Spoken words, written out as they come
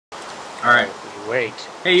Alright. Wait.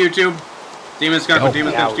 Hey YouTube, Demonskunk with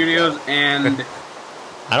Demonskunk Studios, and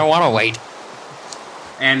I don't want to wait.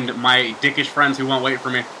 And my dickish friends who won't wait for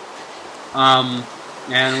me.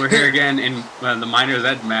 And we're here again in the Miner's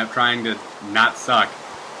Edge map, trying to not suck.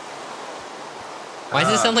 Why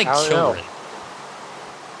does it sound like children?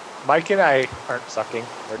 Mike and I aren't sucking.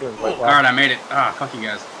 We're doing quite well. Alright, I made it. Ah, fuck you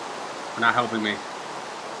guys for not helping me.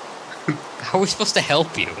 How are we supposed to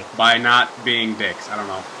help you? By not being dicks. I don't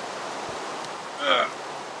know.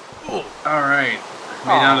 Alright. Made it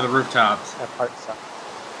down to the rooftops. That part sucks.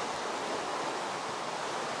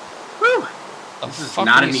 Whew! This is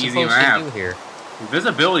not an easy map. Here?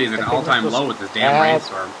 Visibility is at an all-time low with this damn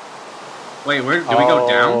rainstorm. Wait, where do we go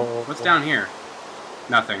down? What's down here?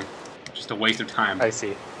 Nothing. Just a waste of time. I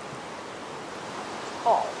see.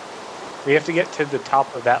 Oh. We have to get to the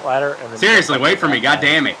top of that ladder and then... Seriously, wait for me,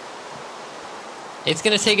 goddammit. It's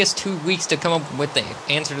gonna take us 2 weeks to come up with the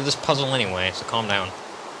answer to this puzzle anyway, so calm down.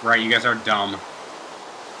 Right, you guys are dumb.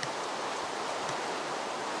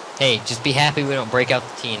 Hey, just be happy we don't break out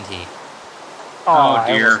the TNT. Oh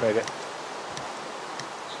dear. I almost made it.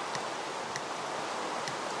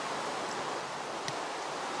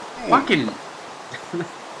 Fucking...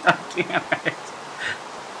 God damn it.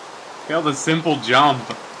 Failed a simple jump.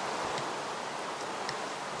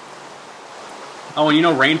 Oh, and you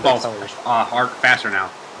know rain falls faster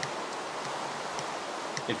now.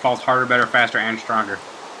 It falls harder, better, faster, and stronger.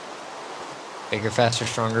 Bigger, faster,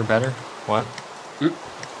 stronger, better? What?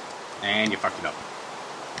 And you fucked it up.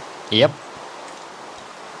 Yep.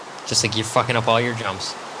 Just like you're fucking up all your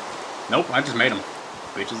jumps. Nope, I just made them.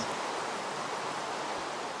 Bitches.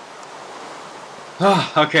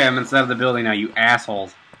 Okay, I'm inside of the building now, you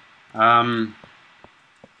assholes.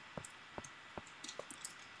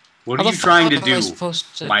 What are you trying to do,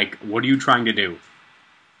 Mike? What are you trying to do?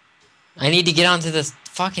 I need to get onto this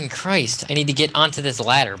fucking Christ. I need to get onto this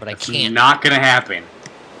ladder, but I can't. It's not gonna happen.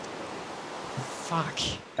 Fuck.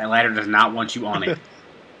 That ladder does not want you on it.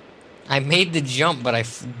 I made the jump, but I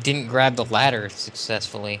didn't grab the ladder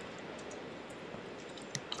successfully.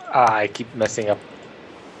 I keep messing up.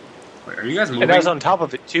 Wait, are you guys moving? And I was on top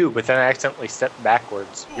of it too, but then I accidentally stepped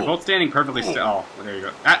backwards. You're both standing perfectly still. Oh, well, there you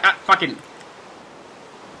go. Fucking...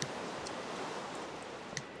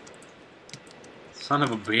 Son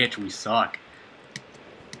of a bitch, we suck.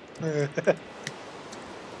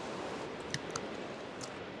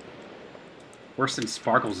 Worse than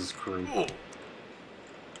Sparkles' crew.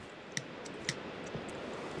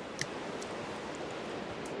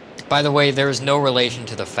 By the way, there is no relation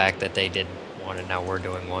to the fact that they did one and now we're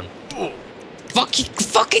doing one. Fuck you,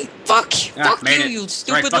 fucking fuck! Fuck you, you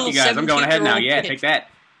stupid fuck little you guys, I'm going ahead now, yeah, take that.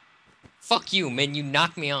 Fuck you, man, you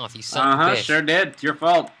knocked me off, you son of a bitch. Sure did, it's your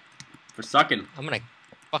fault. For sucking. I'm gonna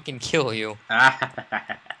fucking kill you.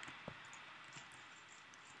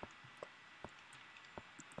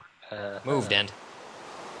 Move, Dent.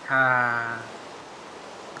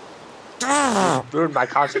 Ruined my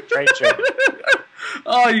concentration.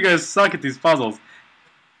 Oh, you guys suck at these puzzles.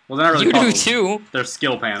 Well, they're not really puzzles. You do too. They're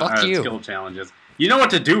skill you. Skill challenges. You know what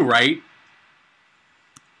to do, right?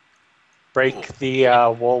 Break the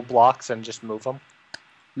wool blocks and just move them.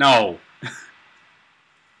 No.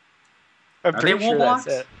 I'm Are they wool blocks?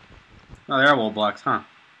 That's it. No, they are wool blocks, huh?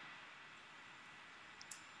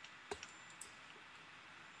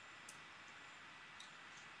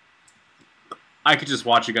 I could just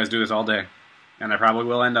watch you guys do this all day, and I probably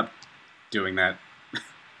will end up doing that.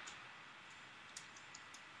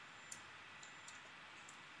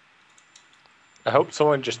 I hope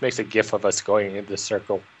someone just makes a gif of us going in this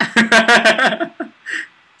circle.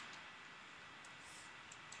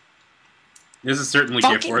 This is certainly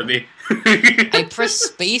gift-worthy. I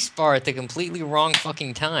pressed spacebar at the completely wrong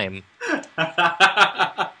fucking time.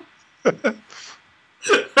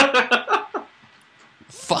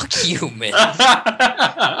 Fuck you, man.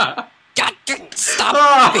 God,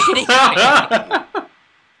 stop hitting me.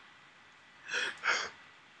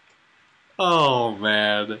 Oh,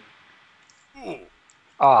 man.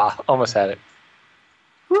 Almost had it.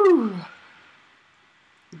 Whew.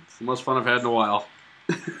 It's the most fun I've had in a while.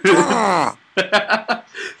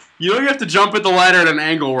 You know you have to jump at the ladder at an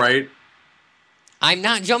angle, right? I'm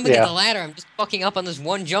not jumping at the ladder. I'm just fucking up on this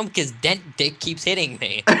one jump because Dent Dick keeps hitting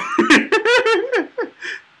me.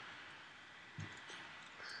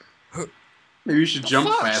 Maybe you should jump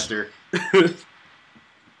faster.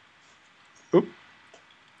 Oop.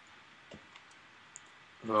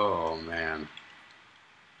 Oh, man.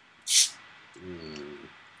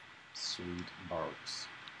 Sweet barks.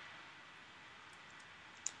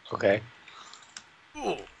 Okay.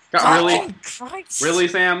 God, really? Really,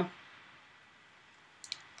 Sam?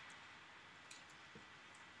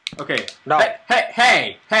 Okay. No.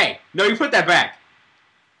 Hey! No, you put that back.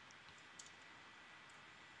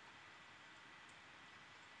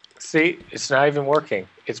 See, it's not even working.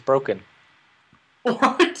 It's broken.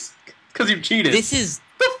 What? Because you cheated. This is...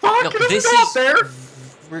 The fuck? No, This is there?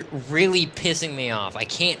 really pissing me off. I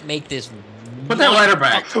can't make this... Put that ladder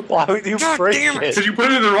back. Why would you break damn it? Because you put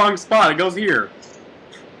it in the wrong spot. It goes here.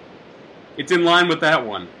 It's in line with that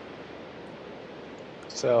one.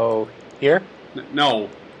 So, here? No.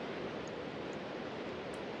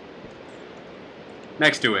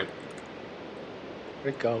 Next to it.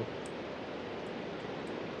 Where'd it go?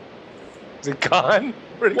 Is it gone?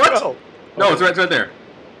 Where'd it What? go? No, it's right there.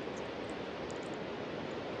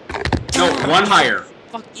 No, one higher.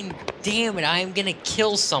 Fucking damn it, I am gonna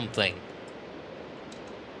kill something.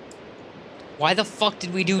 Why the fuck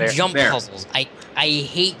did we do jump puzzles? I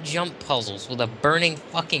hate jump puzzles with a burning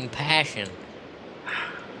fucking passion.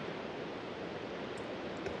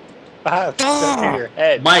 Stuck to your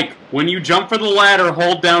head. Mike, when you jump for the ladder,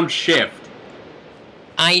 hold down shift.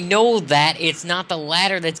 I know that it's not the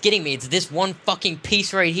ladder that's getting me, it's this one fucking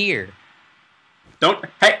piece right here. Don't...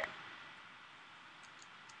 Hey!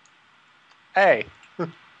 Hey.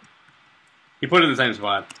 You put it in the same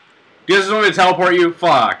spot. Do you just want me to teleport you?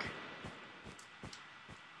 Fuck.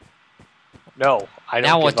 No, I don't.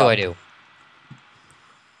 Now what do up. I do?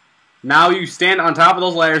 Now you stand on top of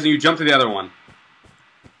those ladders and you jump to the other one.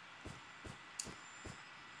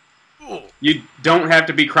 You don't have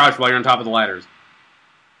to be crouched while you're on top of the ladders.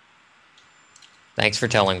 Thanks for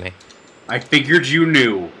telling me. I figured you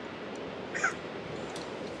knew.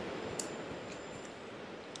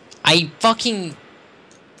 I fucking...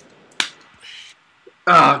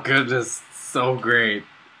 Oh, goodness. So great.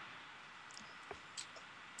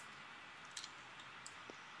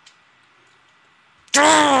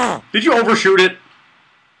 Did you overshoot it?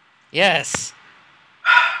 Yes.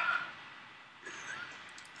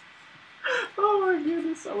 Oh my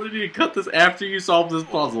goodness. I would need to cut this after you solve this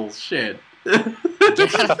puzzle. Shit.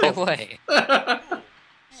 Get out of my way.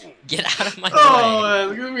 Get out of my way. Oh,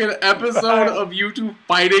 it's gonna be an episode of you two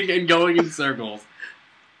fighting and going in circles.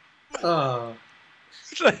 Oh.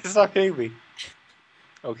 It's not hitting me.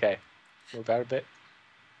 Okay. Move out a bit.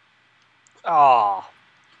 Ah.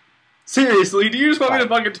 Seriously, do you just want me to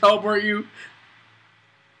fucking teleport you?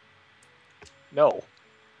 No.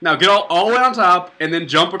 Now get all the way on top, and then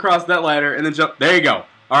jump across that ladder, and then jump. There you go.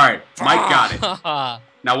 Alright, Mike got it.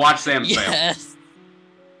 Now watch Sam fail. Yes.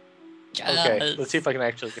 Okay, let's see if I can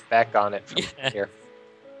actually get back on it from Yes. here.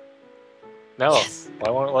 No, Yes.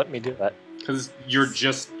 why won't it let me do that? Because you're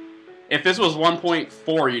just... If this was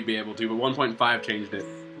 1.4, you'd be able to, but 1.5 changed it.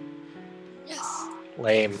 Yes.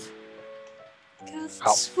 Lame.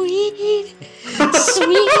 Ow. Sweet,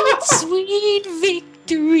 sweet, sweet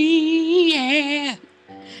victory, yeah.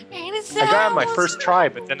 And it's I got it on my first try,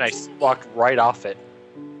 but then I walked right off it.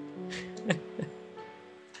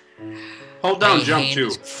 Hold down My jump hand too.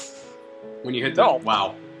 is- When you hit the... No.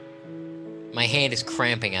 Wow. My hand is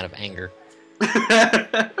cramping out of anger.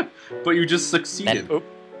 But you just succeeded. Oop.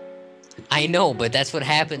 I know, but that's what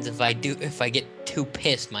happens if I get too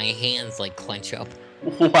pissed. My hands like clench up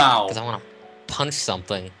Wow. because I want to punch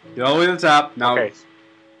something. Get all the way to the top. Now, Okay.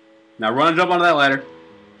 now run and jump onto that ladder.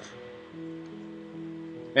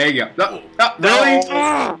 There you go. Really?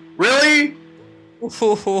 No. Really?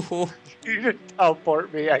 You just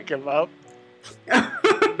teleport me, I give up.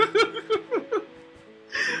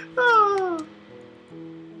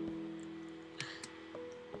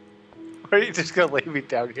 Or are you just gonna lay me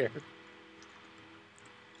down here?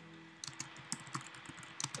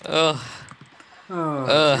 Ugh. Oh,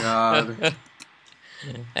 Ugh. God.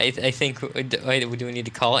 I think do we need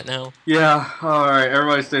to call it now? Yeah, alright,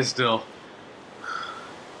 everybody stay still.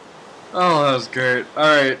 Oh, that was great.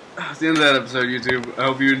 Alright, that's the end of that episode, YouTube. I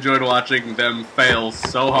hope you enjoyed watching them fail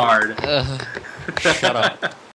so hard. Shut up.